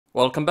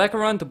Welcome back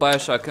around to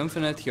Bioshock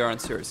Infinite here on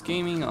Serious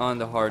Gaming on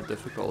the hard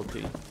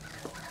difficulty.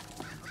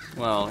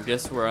 Well,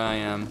 guess where I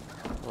am.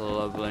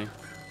 Lovely.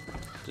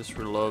 Just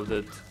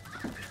reloaded.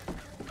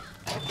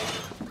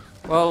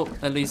 Well,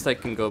 at least I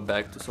can go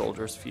back to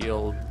Soldier's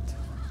Field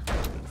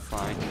and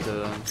find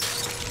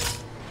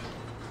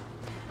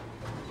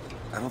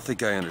I don't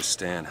think I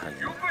understand how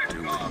you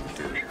do what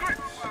you do.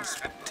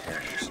 These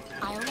tears.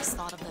 I always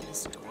thought of them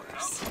as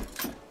doors.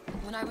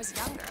 When I was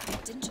younger, I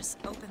didn't just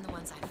open the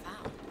ones I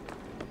found.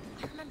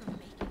 I remember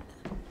making them.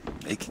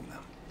 Making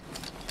them?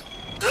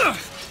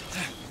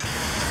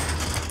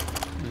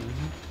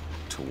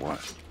 To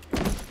what?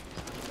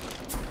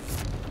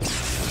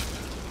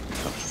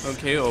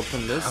 Okay,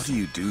 open this. How do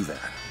you do that?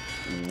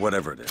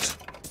 Whatever it is.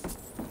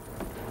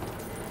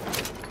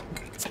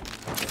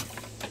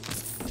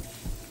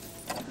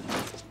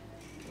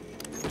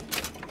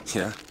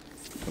 Yeah?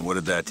 And what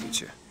did that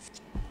teach you?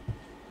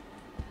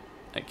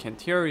 I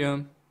can't hear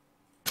you.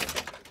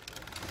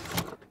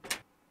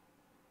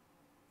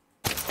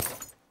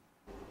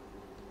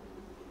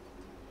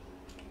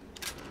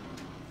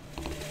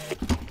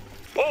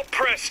 Old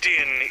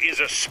Preston is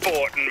a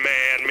sporting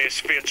man,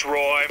 Miss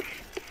Fitzroy.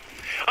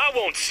 I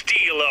won't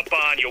steal up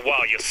on you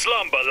while you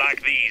slumber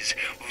like these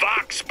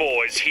Vox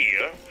boys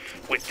here,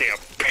 with their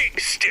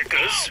pig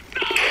stickers.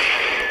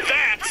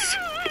 That's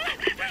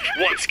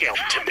one scalp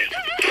to me.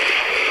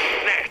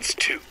 That's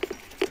two.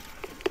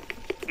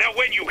 Now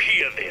when you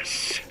hear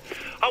this,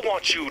 I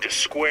want you to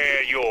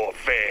square your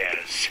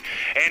affairs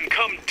and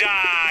come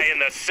die in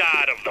the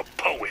side of the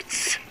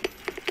poets.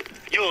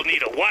 You'll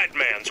need a white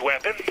man's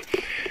weapon.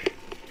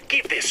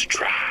 Give this a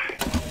try.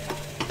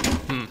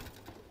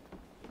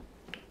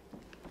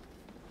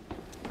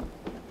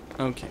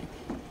 Okay.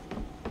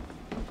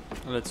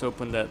 Let's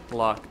open that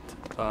locked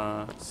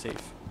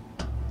safe.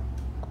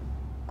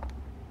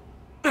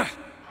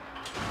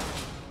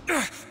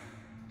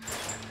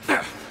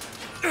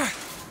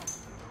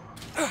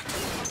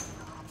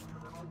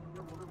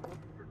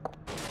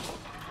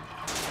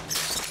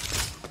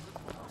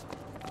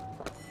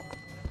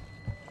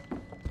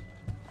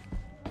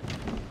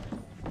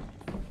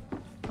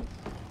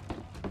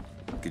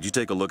 Could you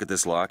take a look at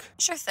this lock?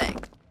 Sure thing.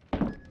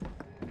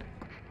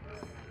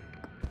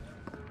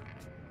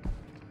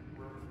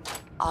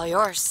 All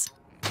yours.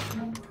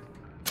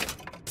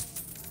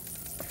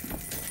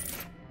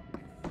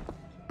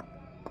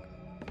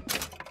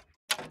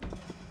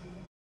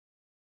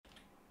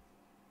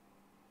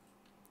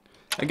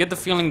 I get the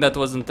feeling that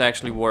wasn't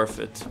actually worth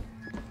it.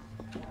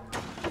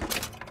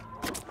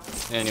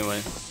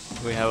 Anyway,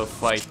 we have a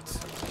fight.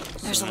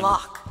 There's a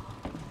lock.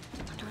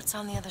 Wonder what's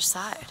on the other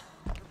side.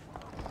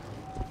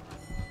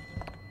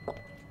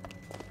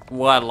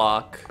 What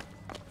lock?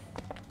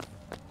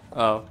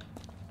 Oh.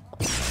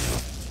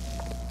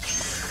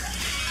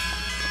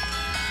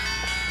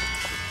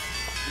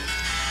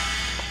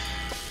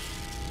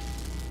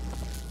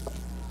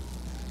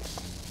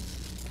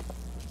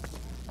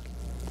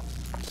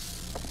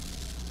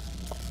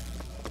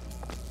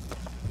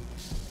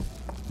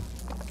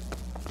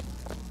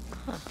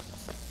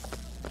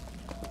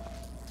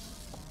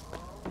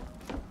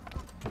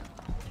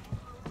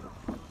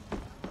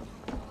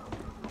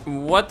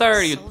 What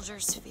are you?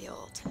 Soldier's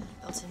Field,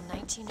 built in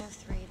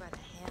 1903 by the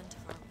hand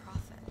of our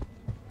prophet.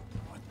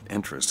 What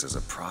interest is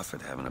a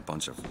prophet having a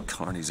bunch of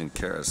carnies and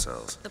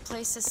carousels? The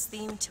place is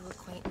themed to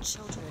acquaint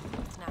children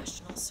with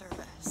national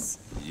service.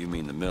 You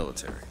mean the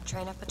military?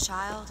 Train up a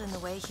child in the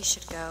way he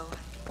should go.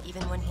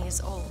 Even when he is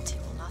old, he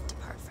will not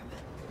depart from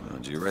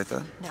it. Did you write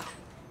that? No.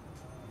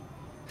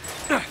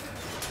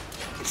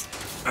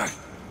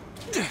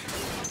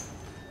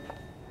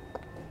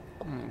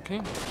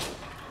 Okay.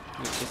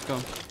 Let's just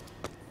go.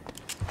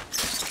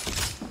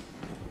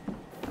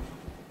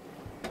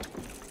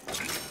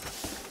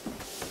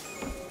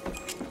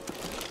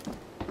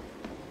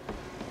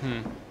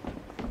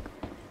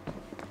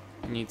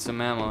 Need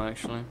some ammo,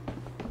 actually.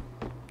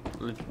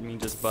 Let me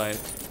just buy it.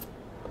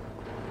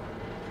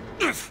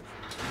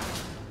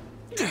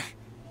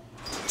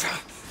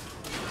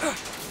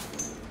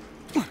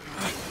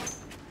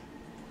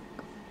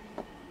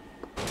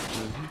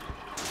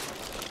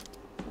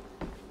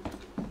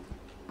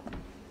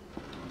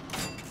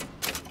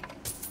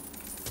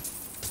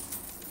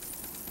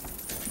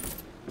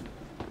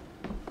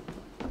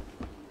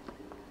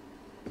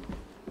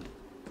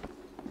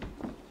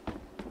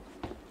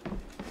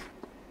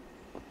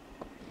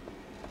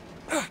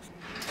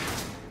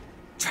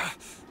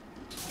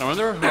 I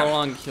wonder how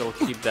long he'll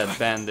keep that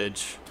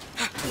bandage.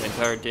 The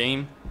entire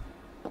game?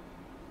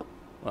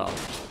 Well.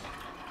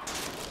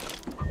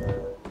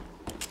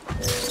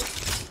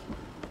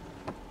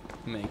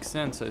 Makes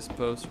sense, I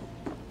suppose.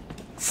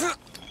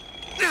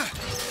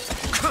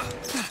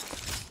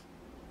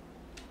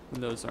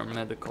 Those are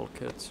medical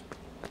kits.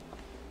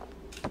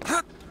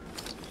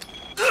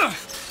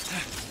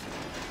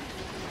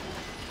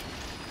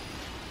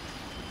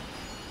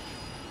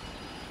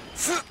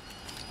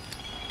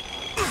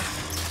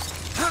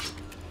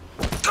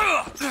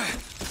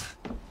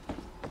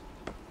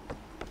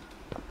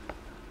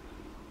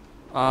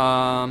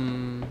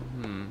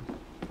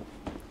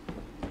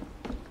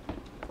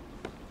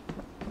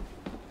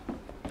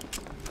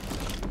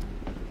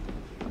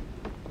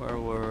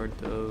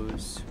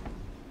 those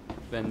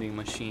vending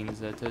machines,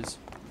 that is.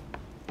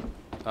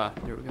 Ah,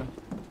 there we go.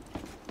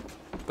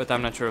 But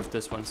I'm not sure if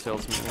this one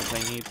sells me what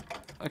I need.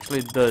 Actually,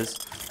 it does.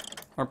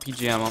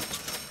 RPG ammo.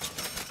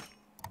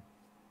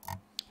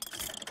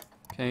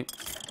 Okay.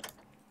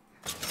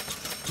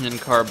 And then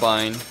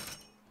carbine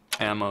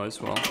ammo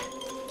as well.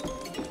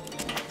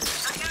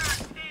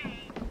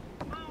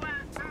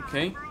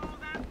 Okay.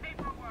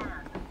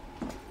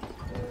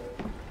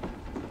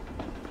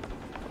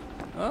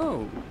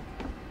 Oh.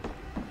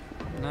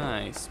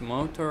 Nice.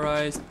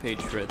 Motorized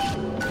Patriot.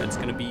 That's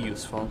gonna be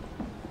useful.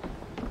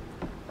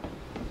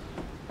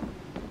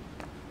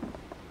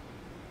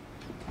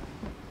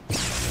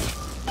 There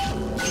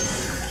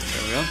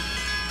we go.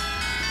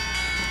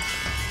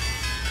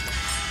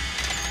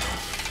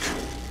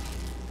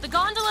 The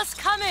gondola's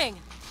coming!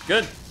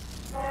 Good.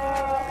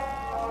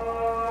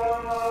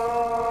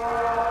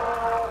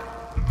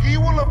 He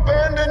will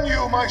abandon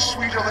you, my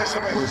sweet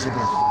Elizabeth.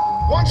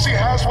 Once he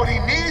has what he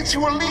needs, he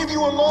will leave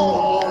you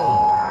alone.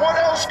 What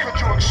else could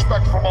you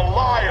expect from a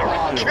liar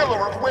and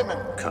killer of women?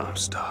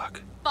 Comstock.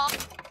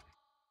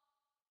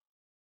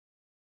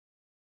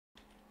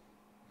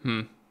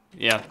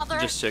 Yeah, Father?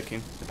 just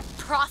checking.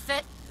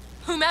 Prophet,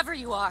 whomever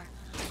you are,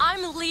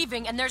 I'm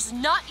leaving and there's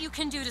naught you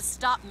can do to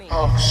stop me.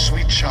 Oh,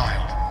 sweet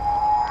child.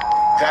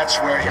 That's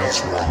where you're...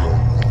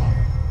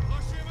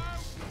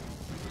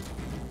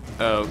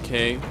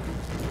 Okay.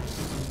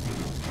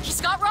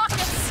 He's got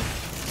rockets!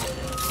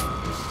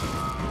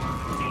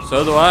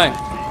 So do I.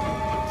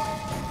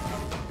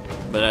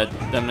 But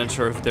I'm not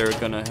sure if they're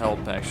gonna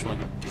help, actually.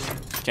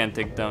 Can't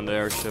take down the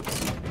airships.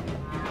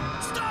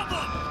 Stop him!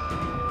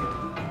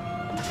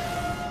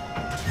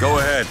 Go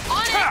ahead.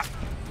 On it!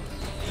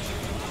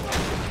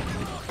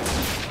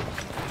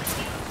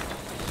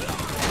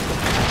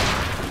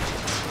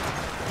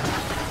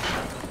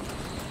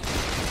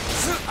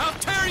 I'll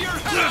tear your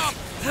head off!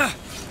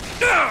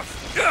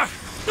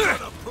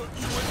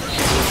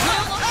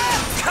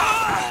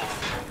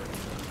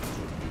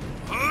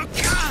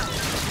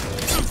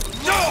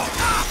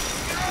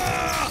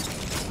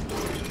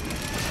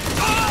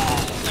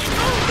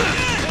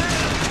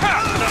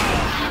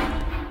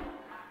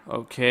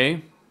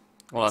 Okay.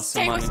 Lost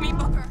some Stay money. with me,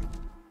 Booker.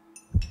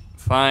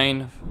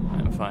 Fine.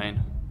 I'm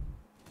fine.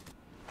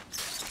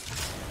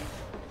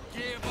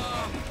 Give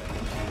up!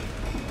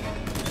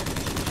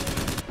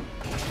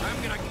 I'm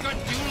gonna gut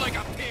you like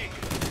a pig!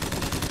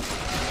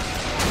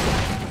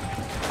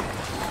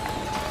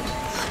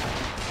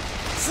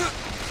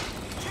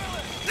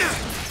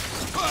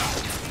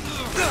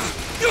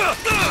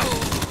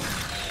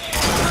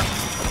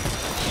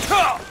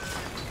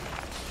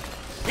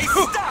 He's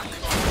stuck!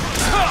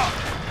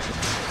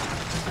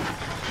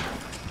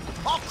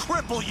 I'll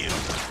cripple you!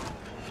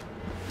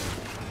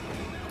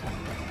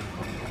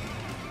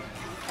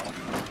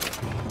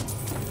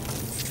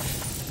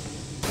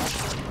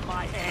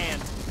 My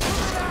hand!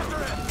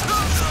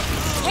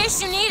 In case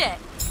you need it.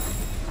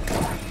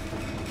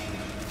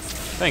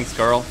 Thanks,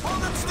 Carl.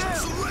 Hold him still!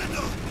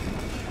 Surrender!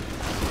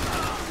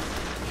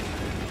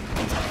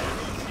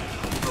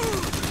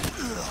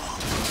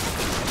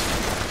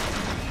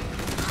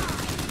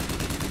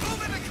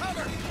 Move into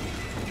cover!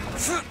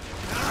 Surrender!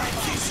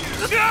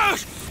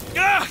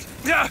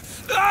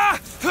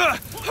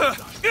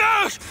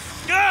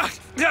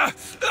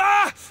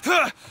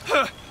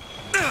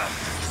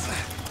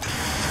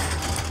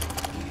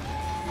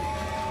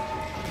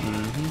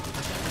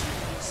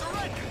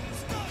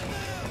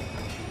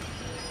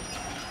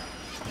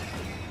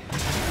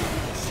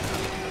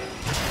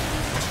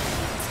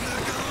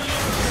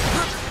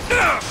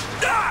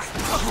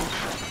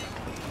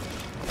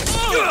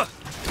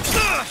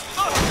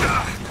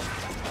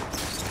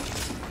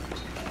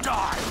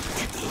 Stop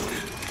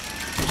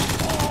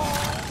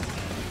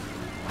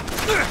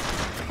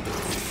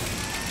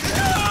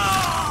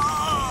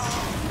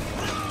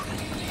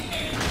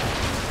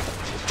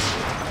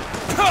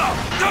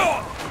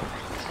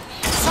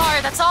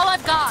Sorry, that's all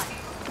I've got.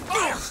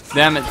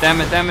 Damn it,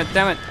 damn it, damn it,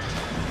 damn it.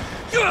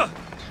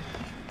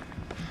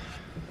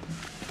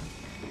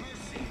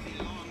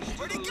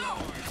 Where'd he go?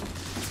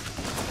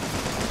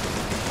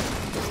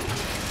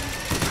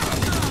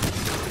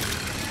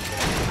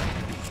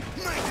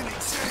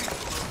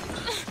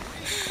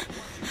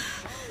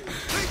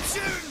 Keep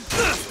shooting!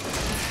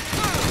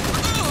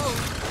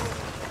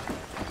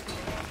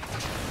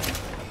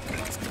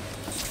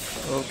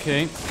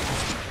 Okay.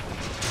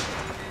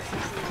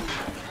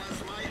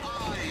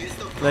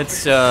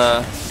 Let's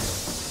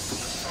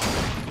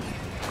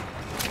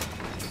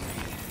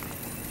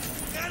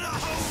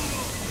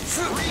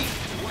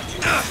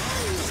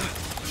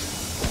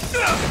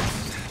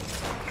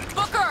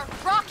Booker,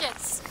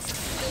 rockets!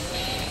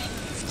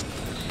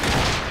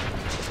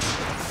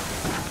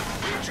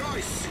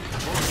 Rejoice,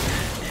 for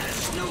man has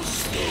no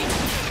sting.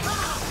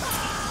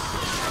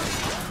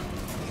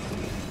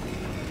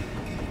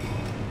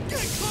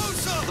 Get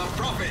closer! The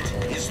prophet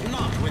is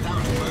not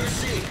without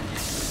mercy.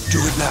 Do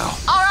it now.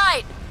 All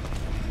right.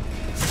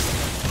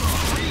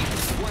 Reap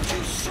what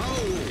you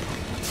sow.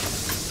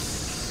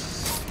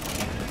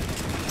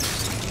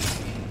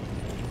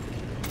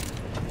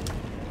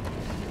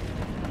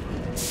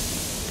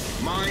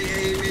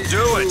 name is Do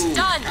it. true,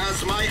 Done.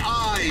 as my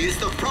eye is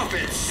the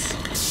prophet's.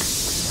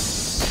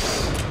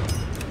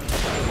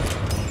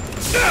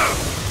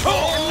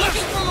 I'm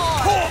looking for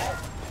more.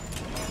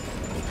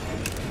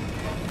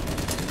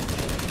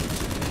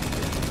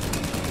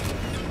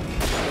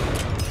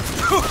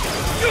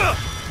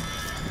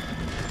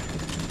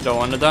 Don't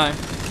want to die.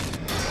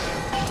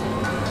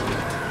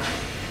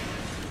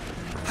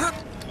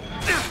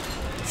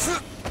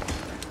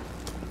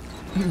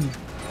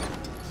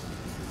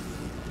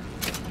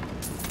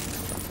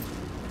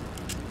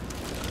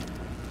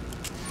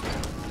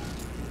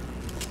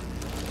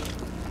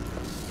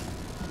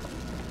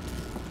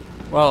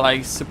 Well,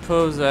 I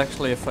suppose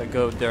actually if I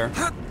go there.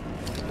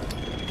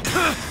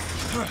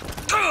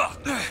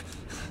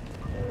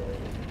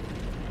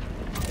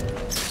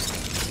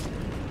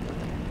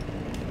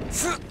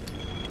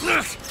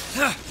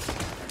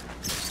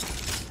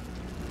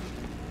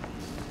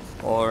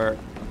 Or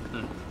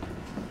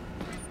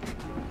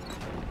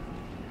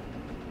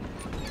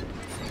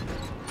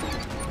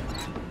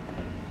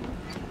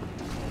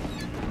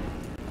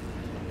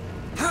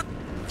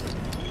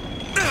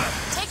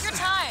Take your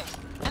time.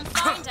 I'm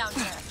fine down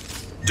here.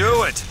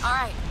 Do it. All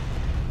right.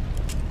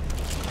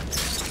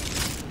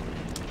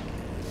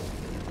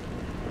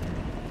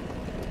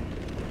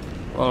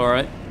 all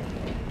right.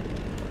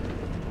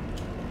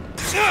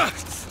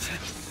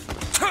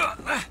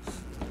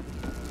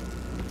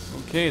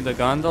 Okay, the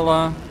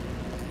gondola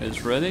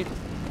is ready.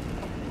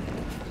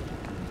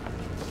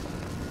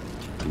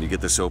 Can you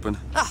get this open?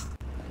 Oh,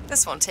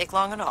 this won't take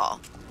long at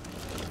all.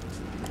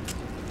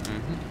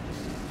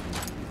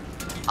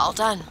 All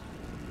done.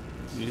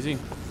 Easy.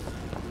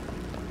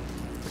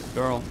 Good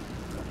girl.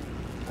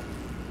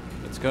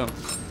 Let's go.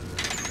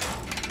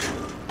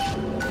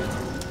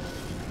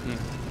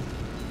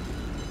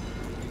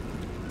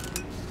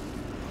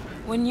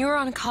 When you were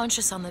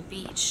unconscious on the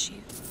beach,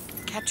 you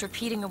kept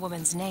repeating a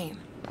woman's name.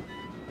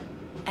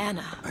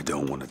 Anna. I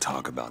don't want to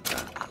talk about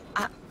that.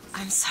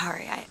 I'm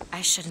sorry.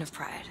 I shouldn't have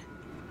pried.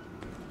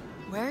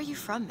 Where are you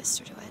from,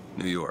 Mr. DeWitt?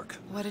 New York.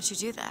 What did you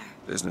do there?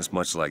 Business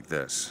much like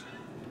this.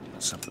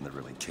 Something that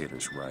really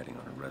caters writing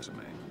on a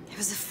resume. It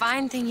was a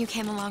fine thing you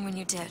came along when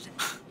you did.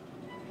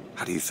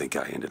 How do you think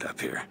I ended up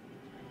here?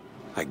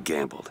 I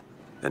gambled,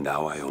 and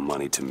now I owe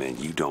money to men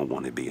you don't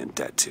want to be in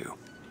debt to.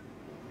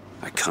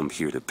 I come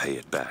here to pay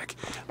it back.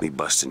 Me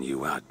busting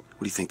you out,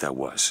 what do you think that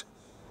was?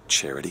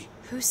 Charity?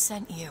 Who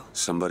sent you?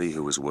 Somebody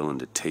who was willing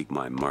to take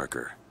my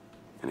marker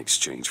in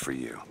exchange for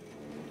you.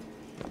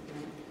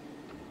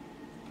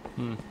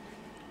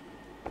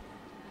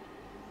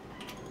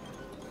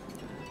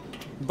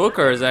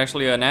 Booker is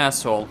actually an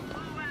asshole.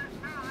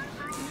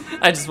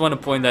 I just want to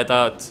point that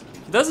out.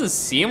 He doesn't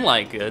seem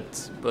like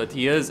it, but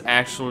he is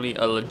actually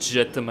a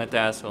legitimate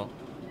asshole.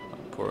 Oh,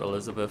 poor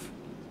Elizabeth.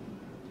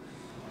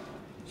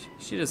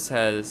 She just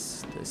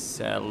has this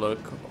sad look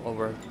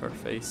over her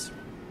face.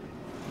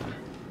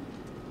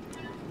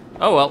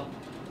 Oh well.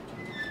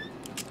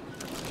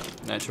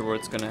 Not sure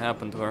what's gonna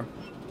happen to her.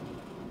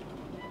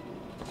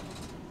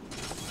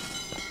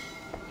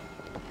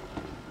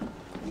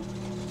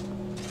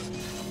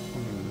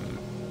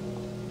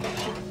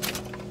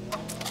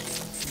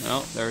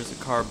 Oh, there's a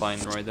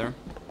carbine right there.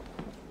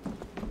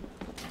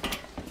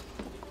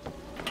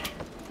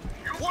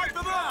 Wipe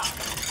them out!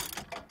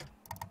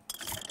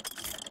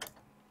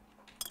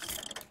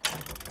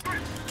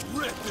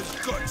 Rip his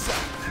guts out!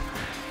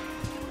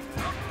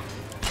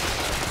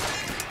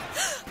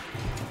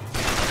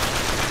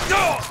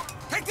 No!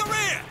 Take the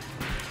rear!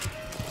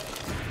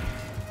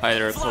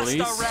 Either Flush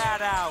police the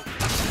rat out!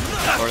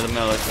 or the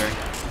military.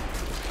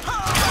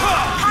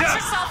 Patch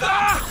yourself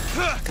up!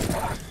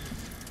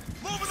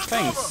 Moving the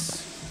Thanks.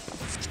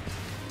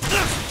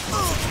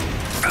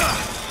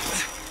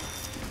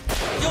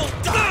 You'll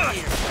die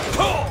here!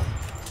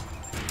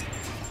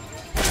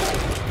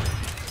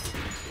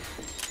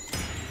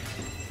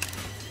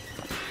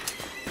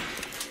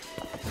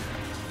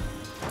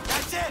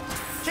 That's it!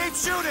 Keep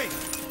shooting!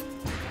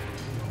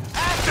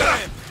 After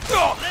him!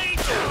 Lay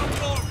down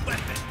your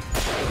weapon!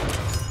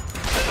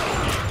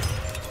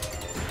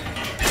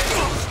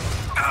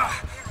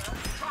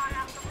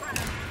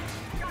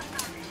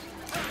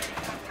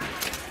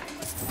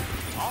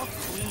 I'll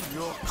clean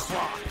your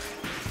clock.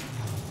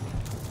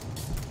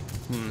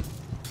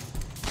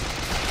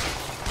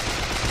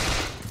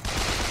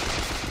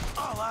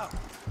 All out.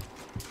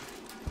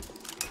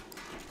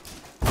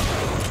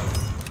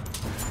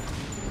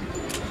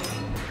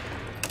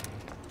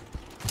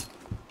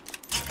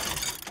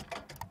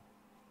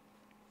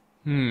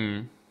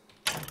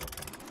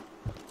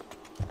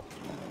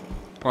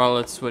 Well,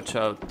 let's switch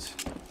out.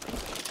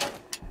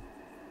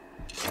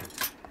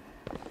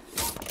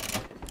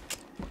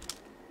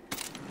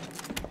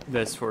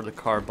 This for the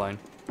carbine.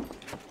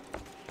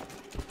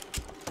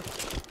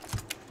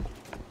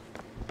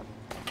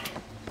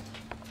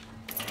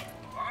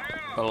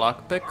 A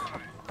lockpick?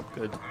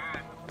 Good.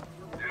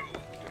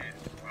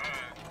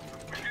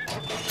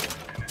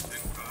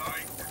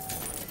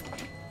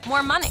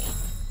 More money.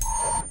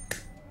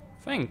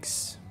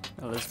 Thanks,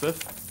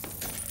 Elizabeth.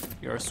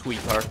 You're a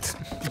sweetheart.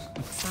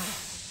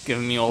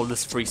 Giving me all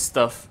this free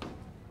stuff.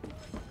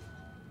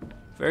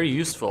 Very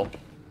useful.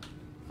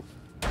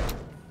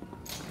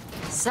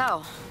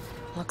 So,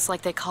 looks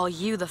like they call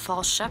you the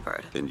false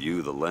shepherd. And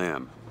you the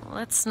lamb.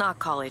 Let's not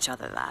call each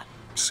other that.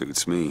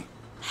 Suits me.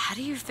 How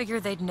do you figure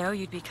they'd know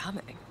you'd be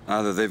coming?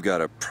 Either they've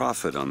got a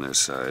prophet on their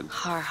side,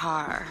 Har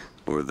har.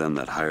 or them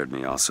that hired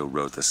me also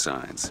wrote the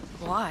signs.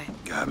 Why?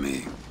 Got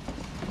me.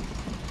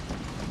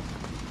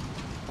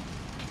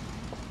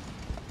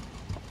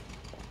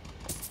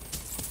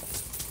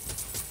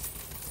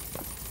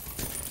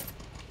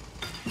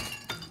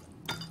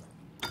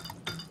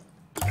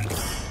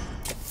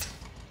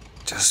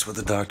 Just what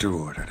the doctor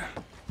ordered.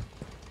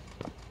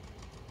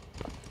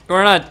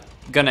 We're not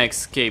gonna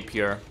escape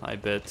here, I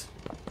bet.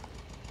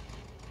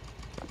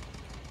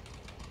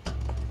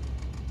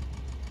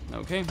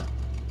 Okay.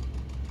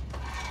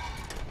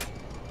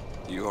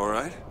 You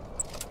alright?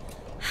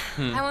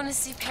 I want to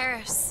see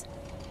Paris.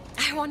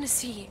 I want to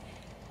see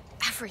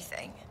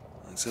everything.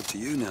 It's up to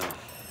you now.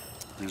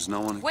 There's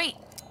no one... Wait,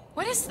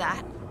 what is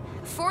that?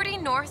 40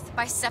 north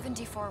by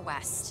 74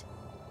 west.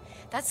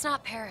 That's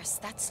not Paris,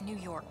 that's New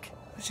York.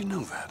 How'd you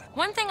know that?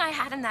 One thing I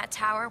had in that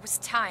tower was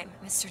time,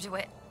 Mr.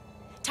 DeWitt.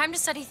 Time to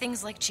study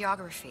things like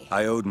geography.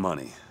 I owed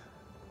money.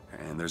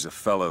 And there's a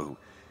fellow who...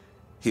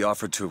 He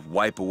offered to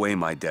wipe away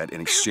my debt in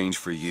exchange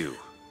for you.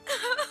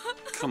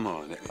 Come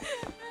on, Eddie.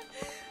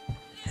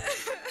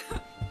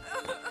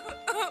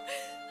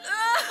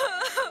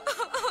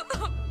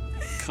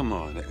 Come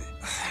on, Eddie.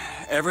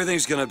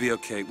 Everything's gonna be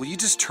okay. Will you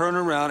just turn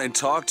around and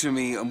talk to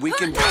me and we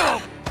can...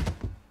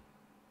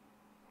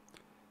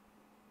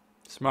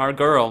 Smart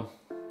girl.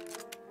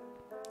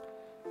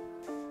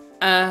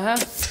 Uh-huh.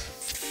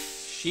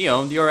 She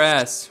owned your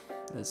ass.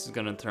 This is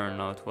gonna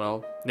turn out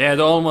well. They had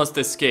almost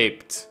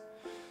escaped.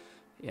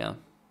 Yeah.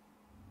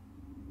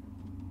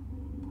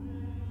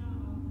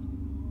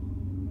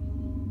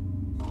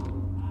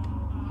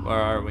 Where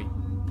are we?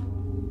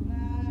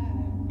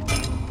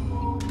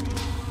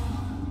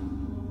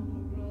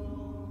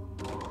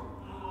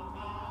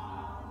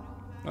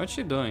 What's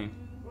she doing?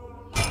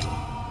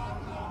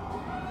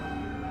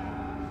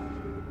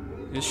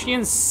 Is she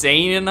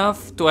insane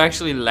enough to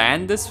actually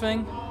land this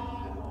thing?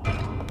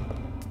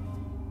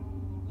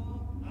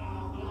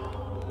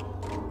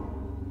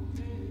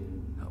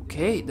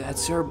 Okay,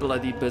 that's her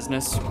bloody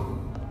business.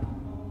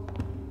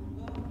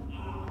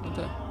 What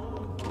the?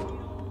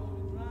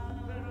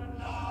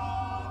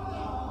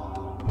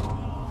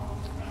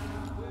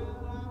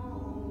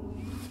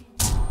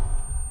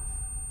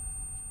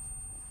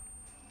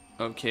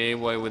 Okay,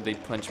 why would they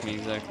punch me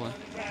exactly?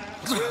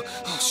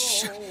 Oh,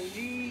 shit.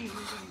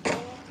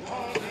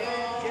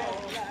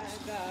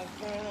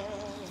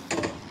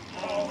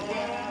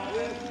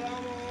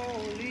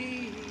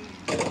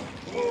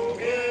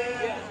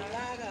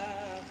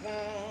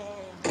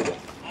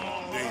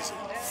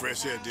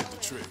 Fresh air did the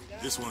trick.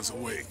 This one's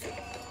awake.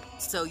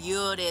 So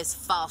you're this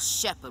false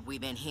shepherd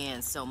we've been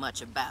hearing so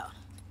much about.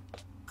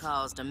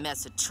 Caused a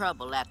mess of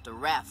trouble at the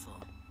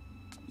raffle.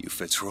 You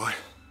Fitzroy?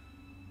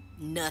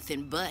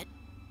 Nothing but.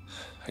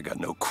 I got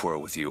no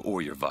quarrel with you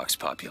or your Vox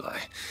Populi.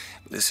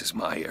 This is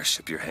my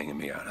airship you're hanging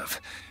me out of,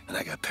 and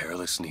I got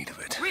perilous need of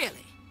it.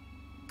 Really?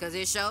 Cause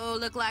it sure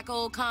look like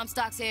old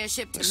Comstock's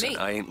airship to Listen, me.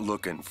 I ain't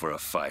looking for a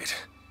fight.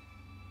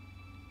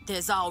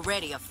 There's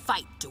already a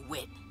fight to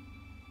win.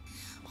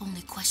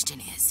 Only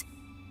question is,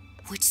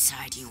 which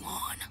side you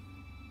on?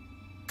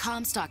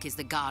 Comstock is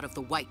the god of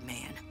the white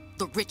man,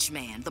 the rich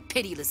man, the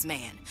pitiless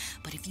man.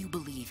 But if you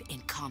believe in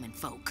common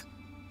folk,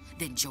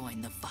 then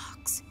join the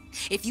Vox.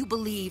 If you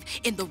believe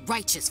in the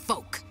righteous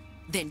folk,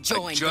 then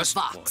join the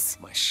Vox.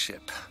 Want my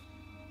ship.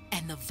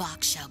 And the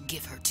Vox shall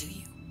give her to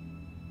you.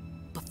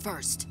 But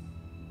first,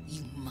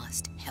 you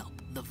must help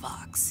the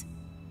Vox.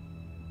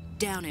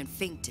 Down in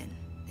Finkton,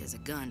 there's a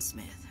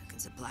gunsmith who can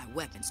supply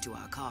weapons to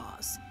our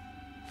cause.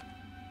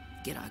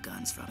 Get our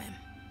guns from him,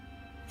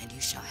 and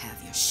you shall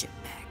have your ship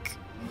back.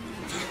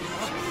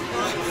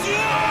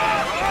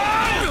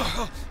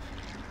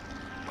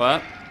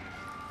 What?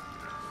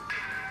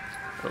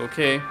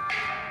 Okay.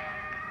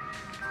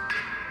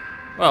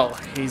 Well,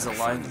 he's I'll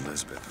alive. find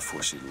Elizabeth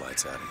before she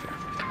lights out of here.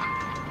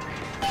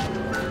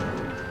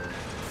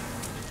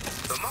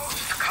 The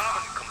most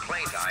common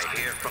complaint I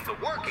hear from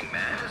the working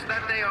man is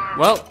that they are...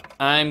 Well,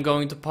 I'm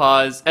going to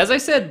pause. As I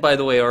said, by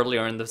the way,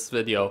 earlier in this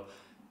video,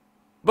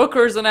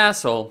 Booker's an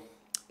asshole.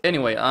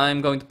 Anyway,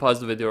 I'm going to pause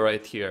the video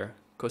right here.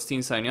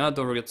 Costin signing out.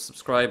 Don't forget to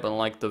subscribe and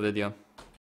like the video.